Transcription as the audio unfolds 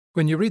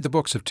When you read the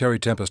books of Terry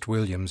Tempest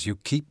Williams, you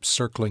keep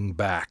circling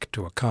back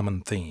to a common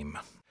theme.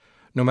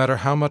 No matter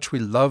how much we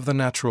love the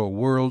natural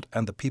world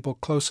and the people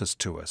closest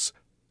to us,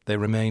 they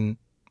remain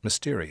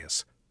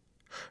mysterious.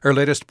 Her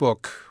latest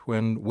book,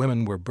 When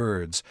Women Were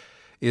Birds,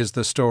 is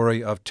the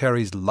story of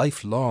Terry's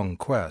lifelong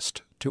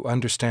quest to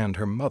understand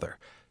her mother.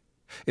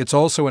 It's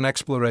also an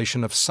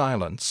exploration of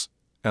silence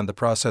and the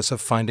process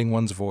of finding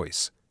one's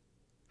voice.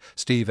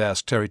 Steve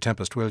asked Terry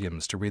Tempest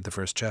Williams to read the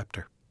first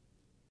chapter.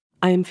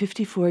 I am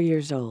 54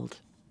 years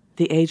old,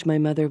 the age my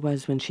mother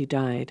was when she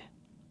died.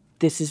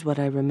 This is what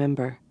I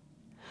remember.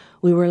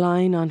 We were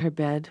lying on her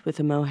bed with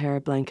a mohair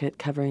blanket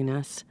covering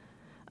us.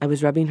 I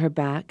was rubbing her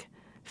back,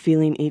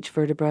 feeling each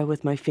vertebra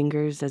with my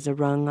fingers as a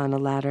rung on a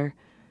ladder.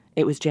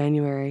 It was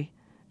January,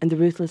 and the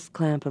ruthless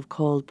clamp of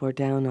cold bore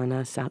down on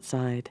us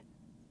outside.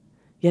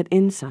 Yet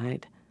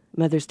inside,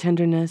 Mother's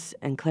tenderness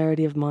and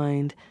clarity of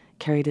mind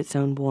carried its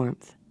own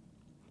warmth.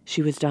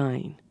 She was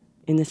dying,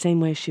 in the same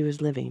way she was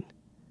living.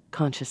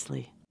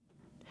 Consciously.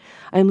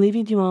 I am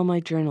leaving you all my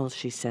journals,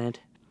 she said,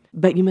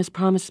 but you must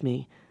promise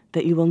me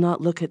that you will not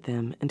look at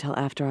them until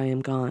after I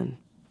am gone.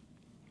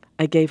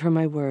 I gave her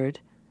my word,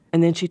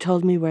 and then she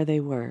told me where they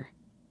were.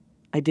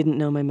 I didn't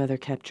know my mother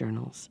kept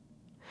journals.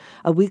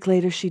 A week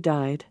later she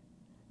died.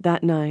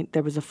 That night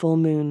there was a full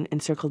moon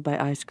encircled by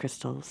ice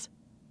crystals.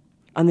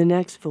 On the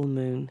next full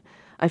moon,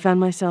 I found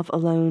myself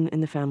alone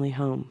in the family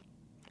home.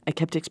 I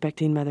kept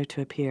expecting Mother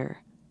to appear.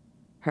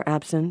 Her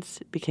absence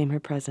became her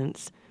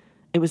presence.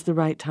 It was the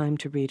right time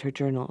to read her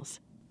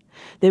journals.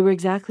 They were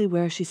exactly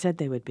where she said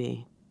they would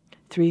be.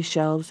 3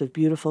 shelves of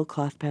beautiful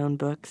cloth-bound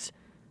books,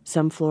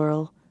 some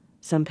floral,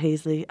 some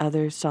paisley,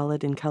 others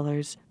solid in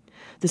colors.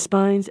 The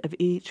spines of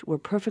each were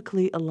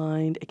perfectly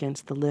aligned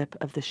against the lip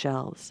of the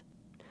shelves.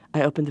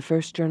 I opened the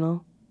first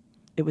journal.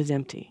 It was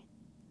empty.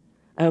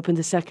 I opened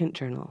the second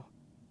journal.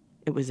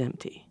 It was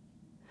empty.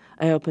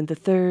 I opened the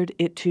third.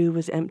 It too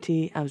was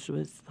empty, as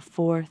was the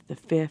fourth, the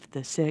fifth,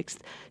 the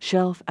sixth,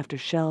 shelf after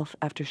shelf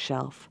after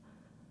shelf.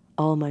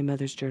 All my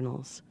mother's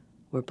journals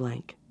were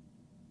blank.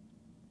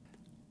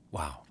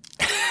 Wow.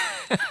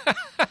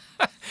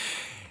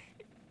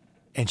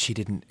 And she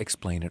didn't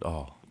explain at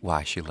all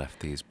why she left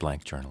these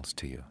blank journals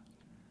to you?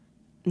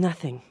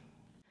 Nothing.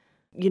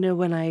 You know,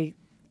 when I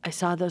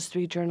saw those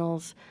 3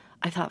 journals,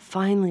 I thought,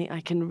 finally,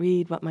 I can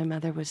read what my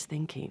mother was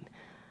thinking.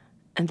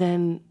 And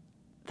then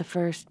the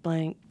first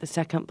blank, the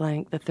second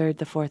blank, the third,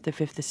 the fourth, the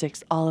fifth, the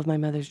sixth, all of my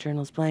mother's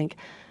journals blank.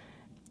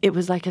 It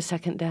was like a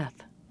second death.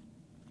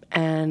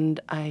 And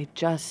I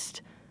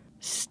just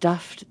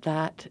stuffed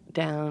that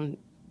down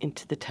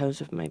into the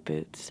toes of my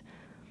boots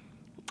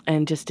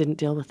and just didn't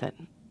deal with it.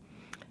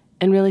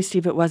 And really,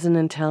 Steve, it wasn't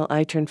until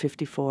I turned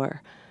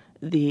 54,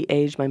 the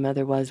age my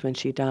mother was when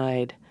she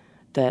died,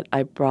 that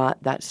I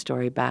brought that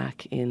story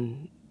back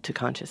into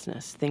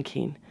consciousness,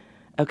 thinking,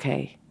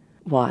 okay,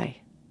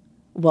 why?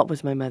 What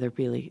was my mother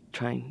really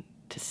trying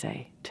to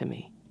say to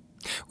me?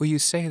 Well, you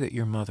say that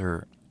your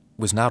mother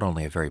was not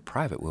only a very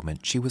private woman,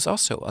 she was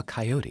also a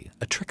coyote,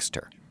 a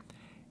trickster.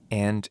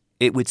 And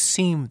it would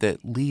seem that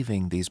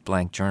leaving these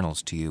blank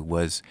journals to you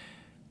was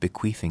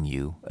bequeathing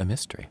you a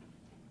mystery.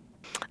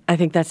 I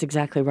think that's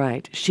exactly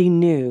right. She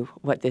knew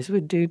what this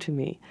would do to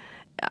me.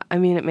 I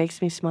mean, it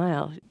makes me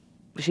smile.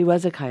 She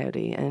was a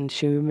coyote, and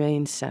she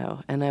remains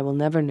so, and I will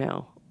never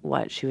know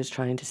what she was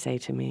trying to say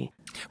to me.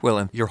 Well,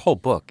 and your whole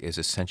book is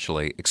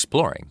essentially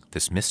exploring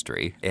this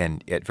mystery,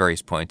 and at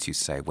various points you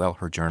say, well,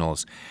 her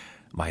journals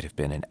might have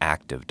been an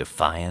act of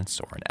defiance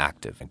or an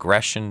act of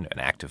aggression, an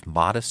act of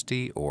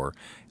modesty or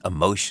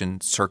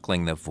emotion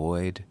circling the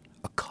void,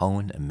 a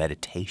koan, a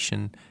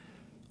meditation,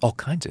 all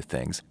kinds of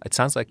things. It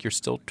sounds like you're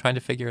still trying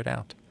to figure it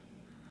out.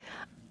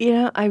 You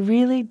know, I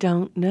really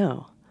don't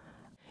know.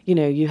 You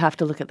know, you have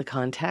to look at the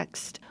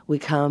context. We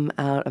come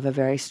out of a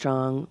very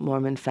strong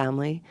Mormon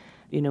family.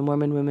 You know,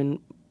 Mormon women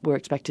were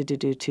expected to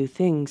do 2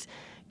 things: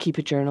 keep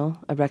a journal,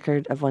 a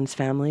record of one's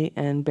family,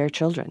 and bear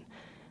children.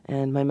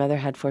 And my mother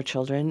had 4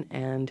 children,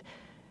 and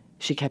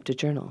she kept a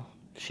journal.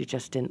 She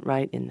just didn't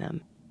write in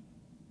them.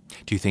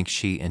 Do you think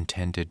she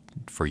intended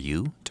for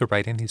you to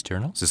write in these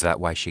journals? Is that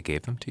why she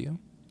gave them to you?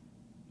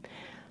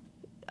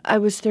 I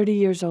was 30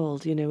 years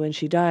old, you know, when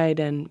she died,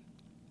 and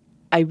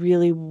I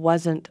really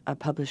wasn't a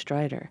published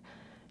writer.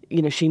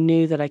 You know, she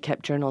knew that I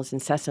kept journals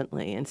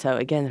incessantly. And so,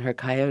 again, her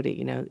coyote,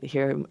 you know,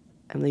 here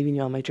I'm leaving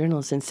you all my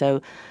journals. And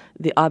so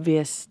the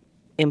obvious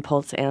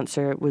impulse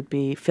answer would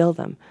be fill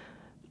them,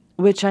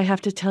 which I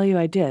have to tell you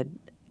I did,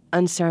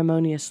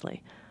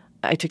 unceremoniously.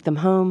 I took them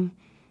home.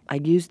 I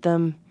used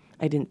them.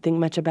 I didn't think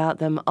much about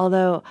them,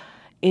 although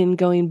in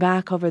going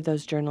back over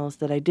those journals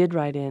that I did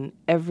write in,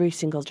 every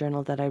single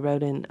journal that I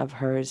wrote in of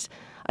hers,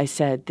 I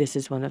said, this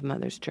is one of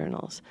Mother's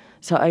journals.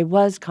 So I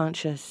was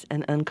conscious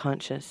and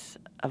unconscious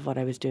of what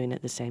I was doing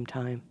at the same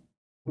time.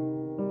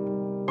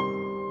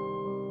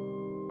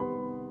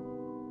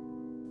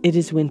 It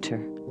is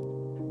winter.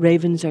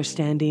 Ravens are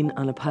standing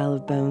on a pile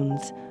of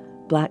bones,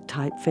 black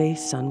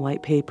typeface on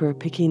white paper,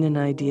 picking an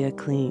idea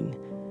clean.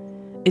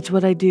 It's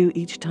what I do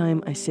each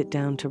time I sit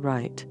down to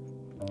write.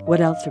 What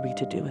else are we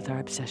to do with our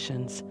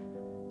obsessions?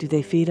 Do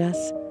they feed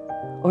us,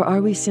 Or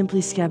are we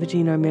simply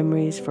scavenging our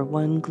memories for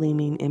one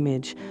gleaming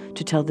image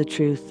to tell the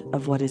truth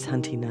of what is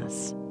hunting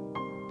us?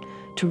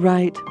 To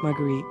write,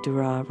 Marguerite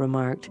Duras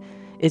remarked,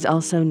 is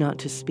also not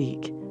to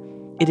speak.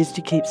 It is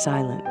to keep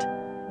silent.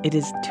 It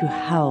is to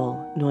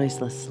howl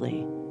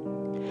noiselessly.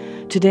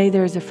 Today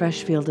there is a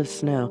fresh field of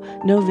snow,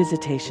 no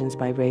visitations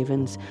by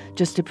ravens,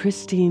 just a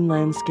pristine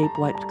landscape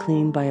wiped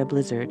clean by a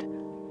blizzard.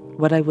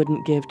 What I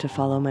wouldn't give to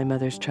follow my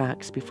mother's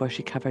tracks before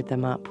she covered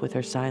them up with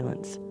her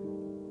silence.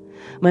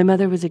 My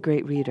mother was a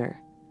great reader.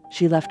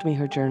 She left me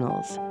her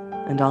journals,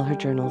 and all her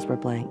journals were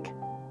blank.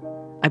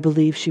 I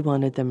believe she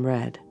wanted them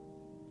read.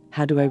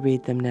 How do I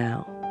read them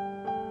now?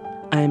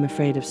 I am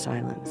afraid of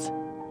silence.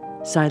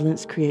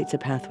 Silence creates a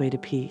pathway to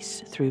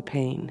peace through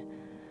pain,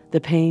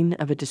 the pain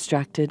of a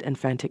distracted and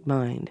frantic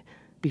mind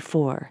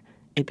before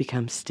it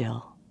becomes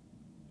still.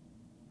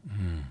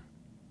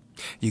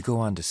 You go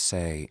on to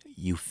say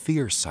you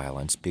fear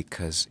silence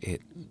because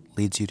it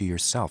leads you to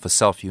yourself, a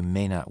self you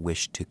may not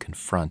wish to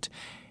confront,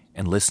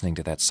 and listening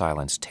to that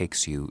silence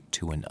takes you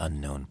to an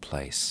unknown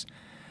place.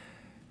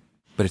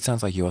 But it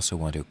sounds like you also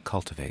want to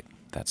cultivate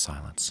that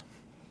silence.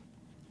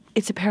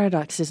 It's a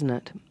paradox, isn't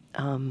it?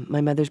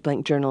 My mother's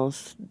blank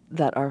journals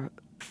that are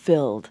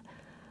filled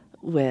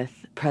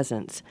with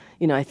presence.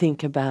 You know, I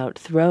think about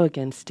Thoreau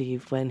again,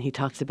 Steve, when he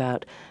talks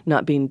about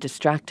not being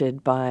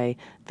distracted by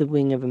the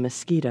wing of a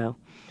mosquito.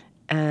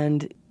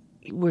 And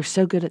we're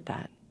so good at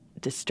that,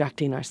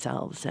 distracting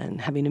ourselves and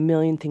having a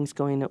million things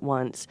going at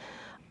once.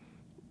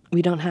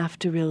 We don't have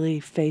to really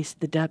face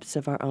the depths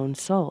of our own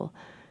soul,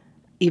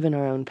 even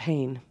our own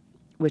pain,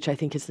 which I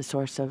think is the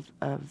source of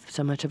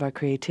so much of our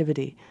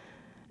creativity.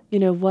 You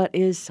know, what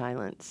is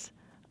silence?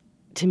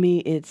 To me,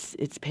 it's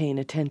paying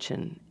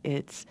attention.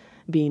 It's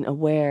being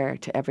aware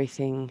to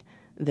everything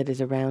that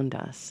is around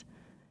us.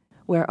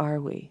 Where are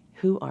we?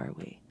 Who are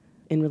we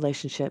in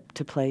relationship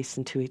to place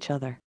and to each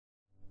other?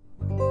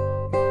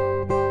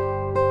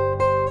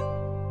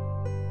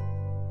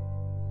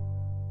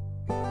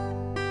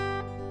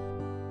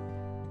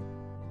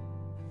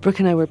 Brooke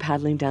and I were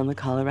paddling down the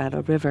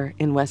Colorado River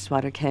in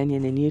Westwater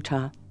Canyon in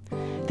Utah.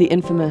 The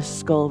infamous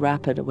Skull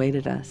Rapid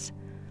awaited us.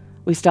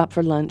 We stopped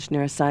for lunch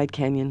near a side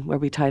canyon where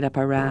we tied up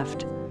our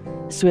raft.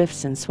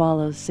 Swifts and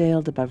swallows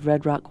sailed above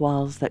red rock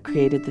walls that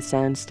created the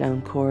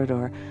sandstone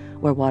corridor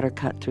where water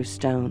cut through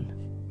stone.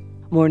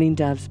 Morning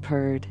doves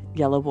purred,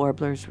 yellow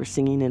warblers were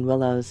singing in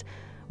willows.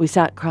 We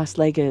sat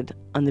cross-legged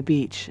on the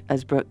beach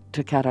as Brooke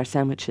took out our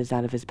sandwiches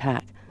out of his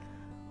pack.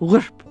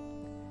 Whoop!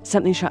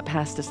 Something shot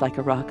past us like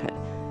a rocket.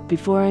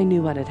 Before I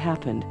knew what had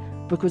happened,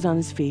 Brooke was on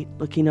his feet,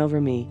 looking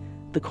over me.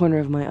 The corner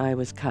of my eye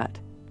was cut,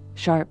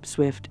 sharp,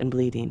 swift, and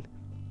bleeding.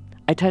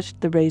 I touched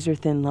the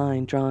razor-thin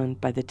line drawn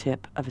by the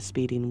tip of a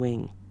speeding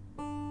wing.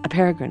 "A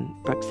peregrine,"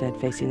 Brooke said,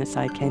 facing the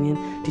side canyon.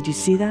 "Did you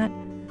see that?"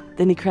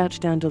 Then he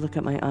crouched down to look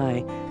at my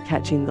eye,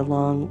 catching the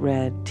long,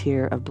 red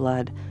tear of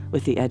blood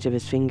with the edge of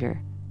his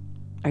finger.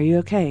 "Are you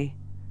okay?"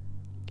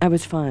 I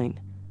was fine,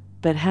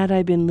 but had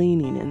I been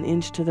leaning an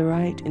inch to the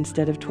right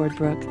instead of toward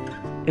Brooke,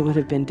 it would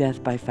have been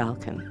death by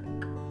falcon,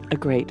 a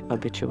great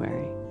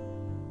obituary.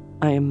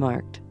 I am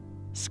marked,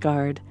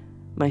 scarred,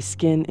 my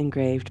skin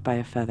engraved by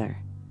a feather.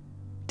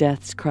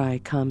 Death's cry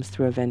comes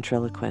through a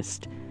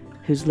ventriloquist,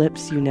 whose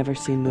lips you never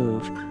see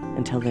move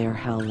until they are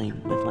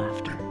howling with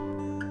laughter.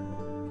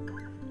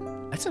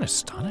 That's an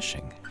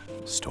astonishing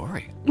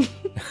story.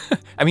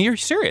 I mean, you're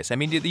serious. I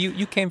mean,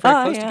 you came very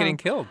close to getting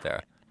killed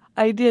there.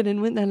 I did,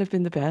 and wouldn't that have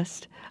been the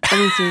best? I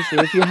mean, seriously,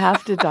 if you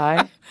have to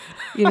die,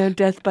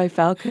 death by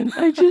falcon,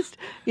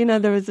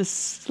 there was a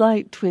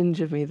slight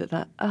twinge of me that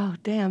thought, oh,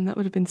 damn, that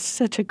would have been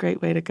such a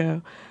great way to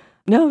go.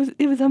 No,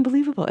 it was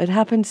unbelievable. It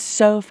happened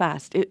so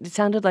fast. It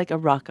sounded like a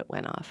rocket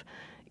went off,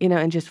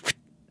 and just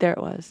there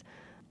it was.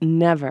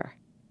 Never,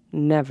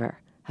 never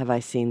have I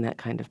seen that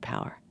kind of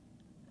power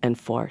and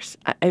force.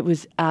 It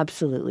was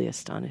absolutely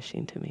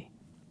astonishing to me.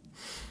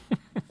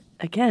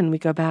 Again, we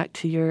go back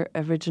to your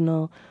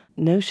original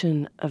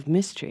notion of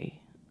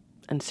mystery,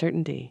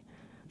 uncertainty,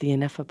 the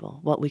ineffable,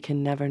 what we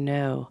can never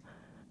know,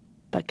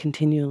 but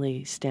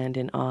continually stand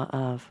in awe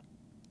of.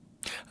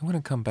 I want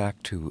to come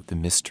back to the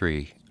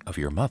mystery of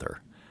your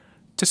mother.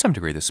 To some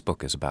degree, this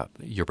book is about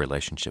your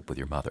relationship with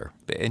your mother.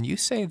 And you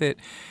say that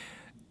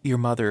your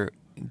mother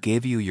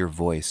gave you your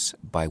voice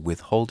by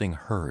withholding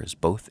hers,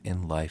 both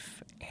in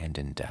life and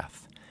in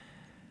death.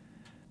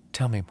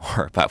 Tell me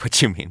more about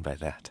what you mean by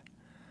that.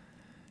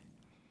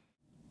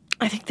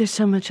 I think there's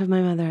so much of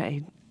my mother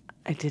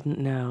I didn't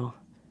know.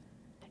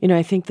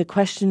 I think the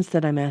questions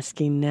that I'm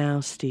asking now,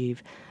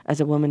 Steve, as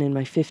a woman in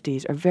my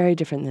 50s, are very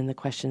different than the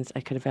questions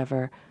I could have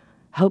ever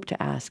hoped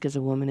to ask as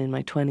a woman in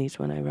my 20s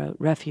when I wrote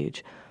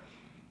Refuge.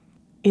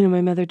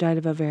 My mother died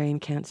of ovarian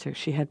cancer.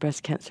 She had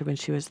breast cancer when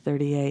she was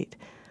 38.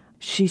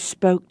 She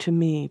spoke to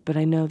me, but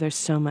I know there's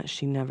so much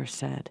she never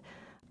said.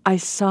 I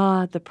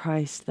saw the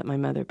price that my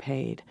mother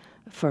paid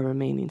for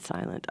remaining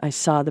silent. I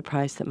saw the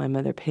price that my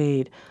mother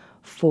paid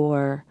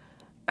for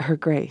her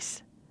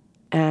grace.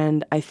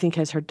 And I think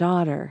as her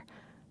daughter,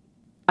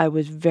 I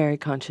was very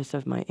conscious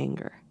of my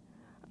anger.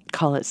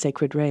 Call it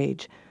sacred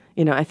rage.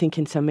 I think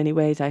in so many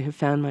ways I have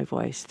found my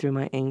voice through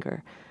my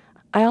anger.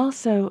 I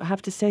also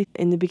have to say,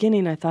 in the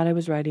beginning, I thought I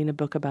was writing a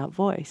book about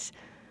voice.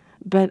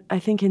 But I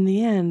think in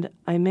the end,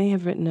 I may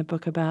have written a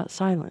book about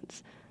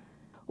silence.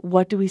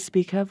 What do we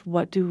speak of?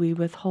 What do we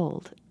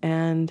withhold?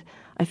 And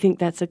I think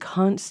that's a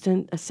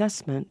constant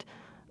assessment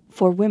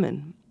for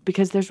women,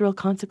 because there's real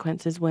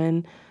consequences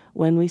when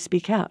we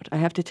speak out. I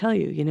have to tell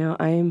you,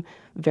 I am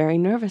very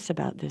nervous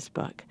about this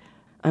book.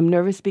 I'm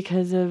nervous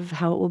because of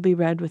how it will be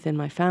read within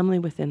my family,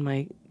 within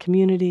my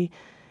community,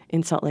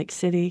 in Salt Lake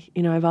City.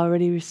 I've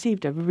already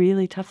received a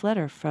really tough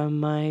letter from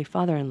my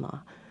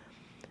father-in-law.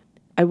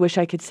 I wish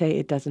I could say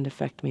it doesn't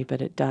affect me,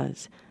 but it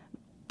does.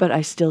 But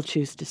I still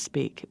choose to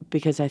speak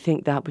because I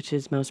think that which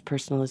is most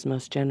personal is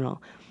most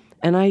general.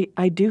 And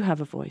I do have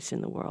a voice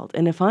in the world.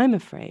 And if I'm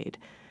afraid,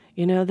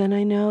 then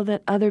I know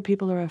that other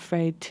people are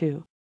afraid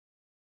too.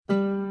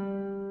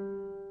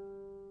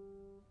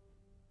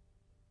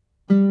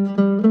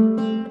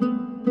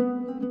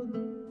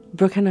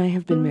 Brooke and I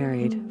have been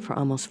married for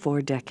almost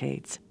 4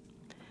 decades.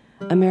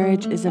 A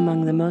marriage is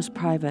among the most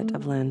private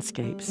of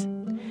landscapes.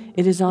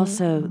 It is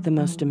also the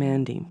most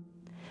demanding.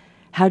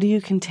 How do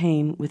you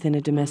contain within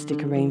a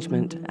domestic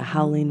arrangement a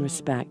howling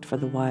respect for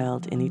the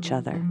wild in each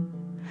other?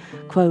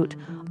 Quote,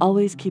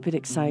 always keep it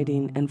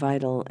exciting and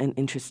vital and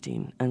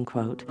interesting,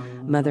 unquote.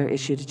 Mother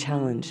issued a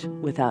challenge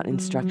without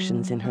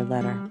instructions in her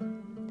letter.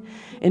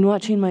 In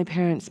watching my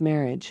parents'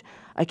 marriage,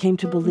 I came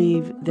to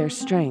believe their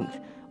strength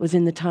was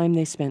in the time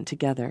they spent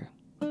together,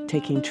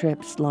 taking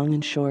trips, long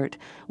and short,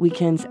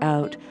 weekends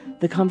out,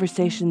 the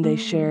conversation they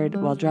shared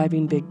while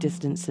driving big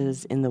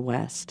distances in the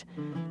West.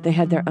 They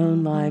had their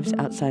own lives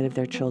outside of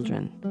their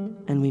children,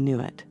 and we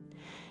knew it.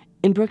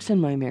 In Brooks and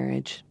my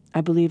marriage,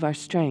 I believe our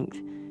strength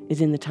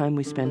is in the time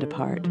we spend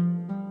apart.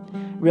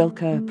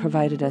 Rilke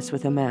provided us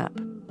with a map.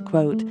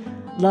 Quote,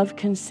 love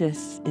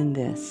consists in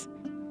this,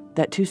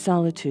 that 2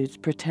 solitudes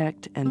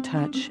protect and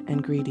touch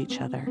and greet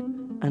each other,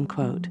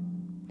 unquote.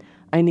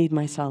 I need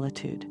my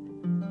solitude.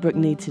 Brooke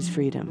needs his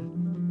freedom.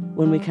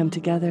 When we come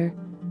together,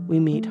 we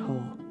meet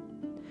whole.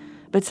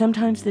 But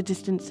sometimes the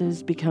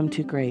distances become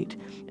too great,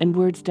 and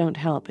words don't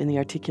help in the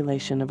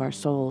articulation of our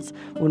souls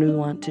when we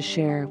want to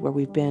share where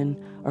we've been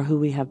or who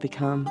we have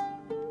become.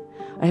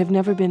 I have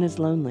never been as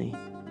lonely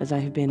as I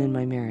have been in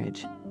my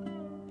marriage.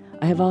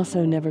 I have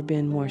also never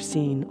been more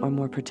seen or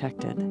more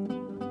protected.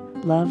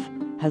 Love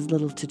has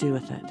little to do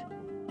with it.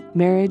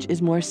 Marriage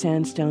is more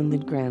sandstone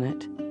than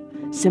granite,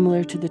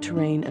 similar to the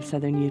terrain of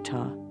southern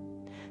Utah.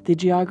 The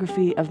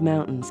geography of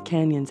mountains,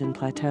 canyons, and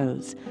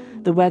plateaus.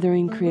 The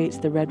weathering creates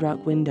the red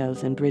rock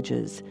windows and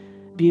bridges.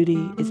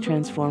 Beauty is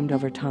transformed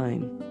over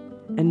time,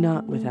 and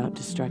not without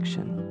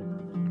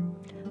destruction.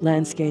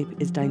 Landscape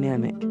is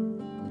dynamic.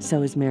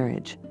 So is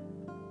marriage.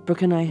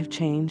 Brooke and I have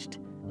changed,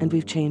 and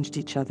we've changed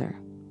each other.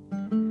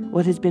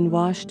 What has been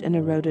washed and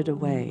eroded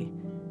away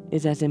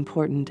is as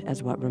important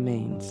as what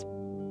remains.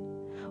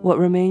 What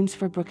remains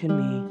for Brooke and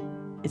me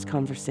is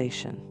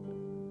conversation,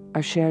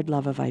 our shared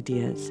love of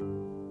ideas.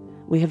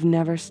 We have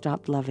never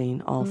stopped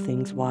loving all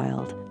things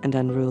wild and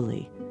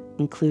unruly,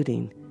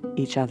 including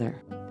each other.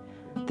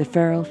 The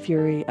feral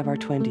fury of our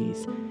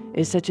 20s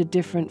is such a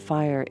different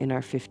fire in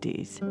our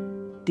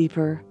 50s.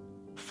 Deeper,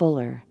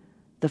 fuller,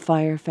 the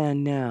fire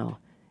fan now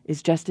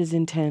is just as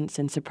intense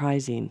and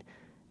surprising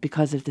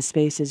because of the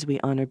spaces we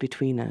honor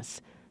between us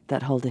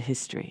that hold a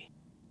history.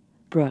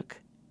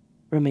 Brooke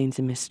remains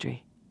a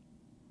mystery.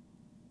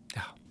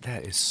 Oh,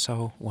 that is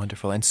so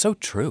wonderful and so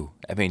true.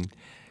 I mean,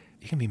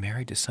 you can be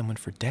married to someone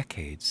for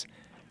decades,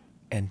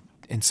 and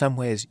in some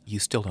ways, you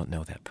still don't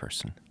know that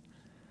person.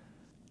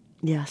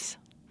 Yes,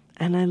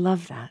 and I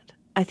love that.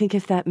 I think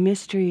if that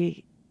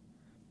mystery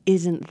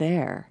isn't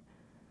there,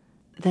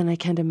 then I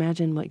can't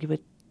imagine what you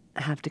would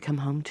have to come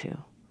home to.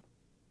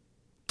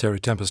 Terry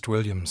Tempest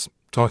Williams,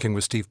 talking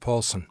with Steve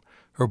Paulson.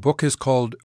 Her book is called